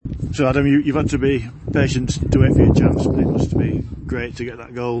So Adam, you've had to be patient to wait for your chance, but it must be great to get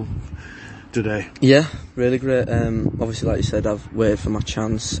that goal today. Yeah, really great. Obviously, like you said, I've waited for my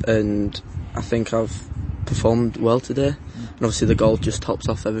chance, and I think I've performed well today. And obviously, the goal just tops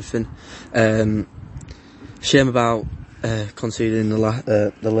off everything. Shame about conceding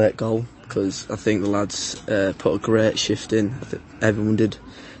the late goal, because I think the lads put a great shift in. I think everyone did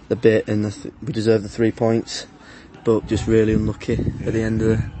the bit, and we deserved the 3 points, but just really unlucky at the end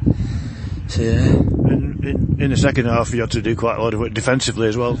of the. So yeah. In the second half, you had to do quite a lot of work defensively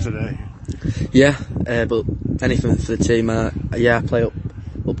as well today. Yeah, but anything for the team. I play up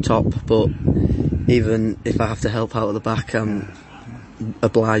top, but even if I have to help out at the back, I'm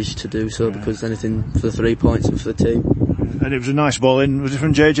obliged to do so, because anything for the 3 points and for the team. And it was a nice ball in. Was it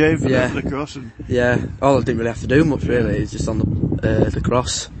from JJ for the cross? Yeah, all I didn't really have to do much really. It's just on the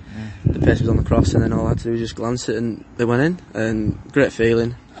cross. The pace was on the cross, and then all I had to do was just glance it, and it went in. And great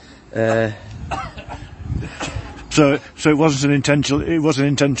feeling. So it wasn't an intentional. It was an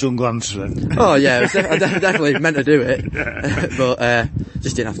intentional glance then. Oh yeah, I definitely meant to do it, but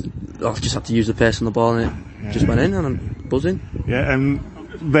just didn't have to. I just had to use the pace on the ball, and it just went in, and I'm buzzing. Yeah, and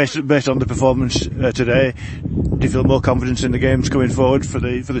based on the performance today, do you feel more confidence in the games going forward for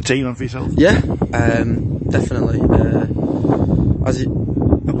the team and for yourself? Yeah, definitely.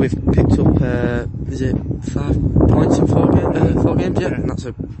 We've picked up, is it 5 points in 4 games? Yeah, and that's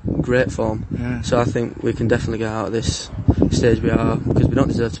a great form. Yeah. So I think we can definitely get out of this stage we are, because we don't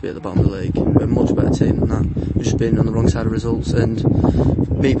deserve to be at the bottom of the league. We're a much better team than that. We've just been on the wrong side of results, and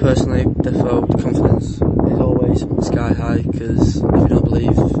me personally, defo, the confidence is always sky high, because if you don't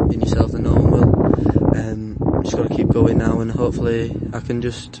believe in yourself, then no one will. Just got to keep going now, and hopefully I can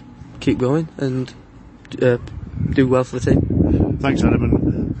just keep going and do well for the team. Thanks, Adam,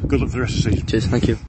 and good luck for the rest of the season. Cheers, thank you.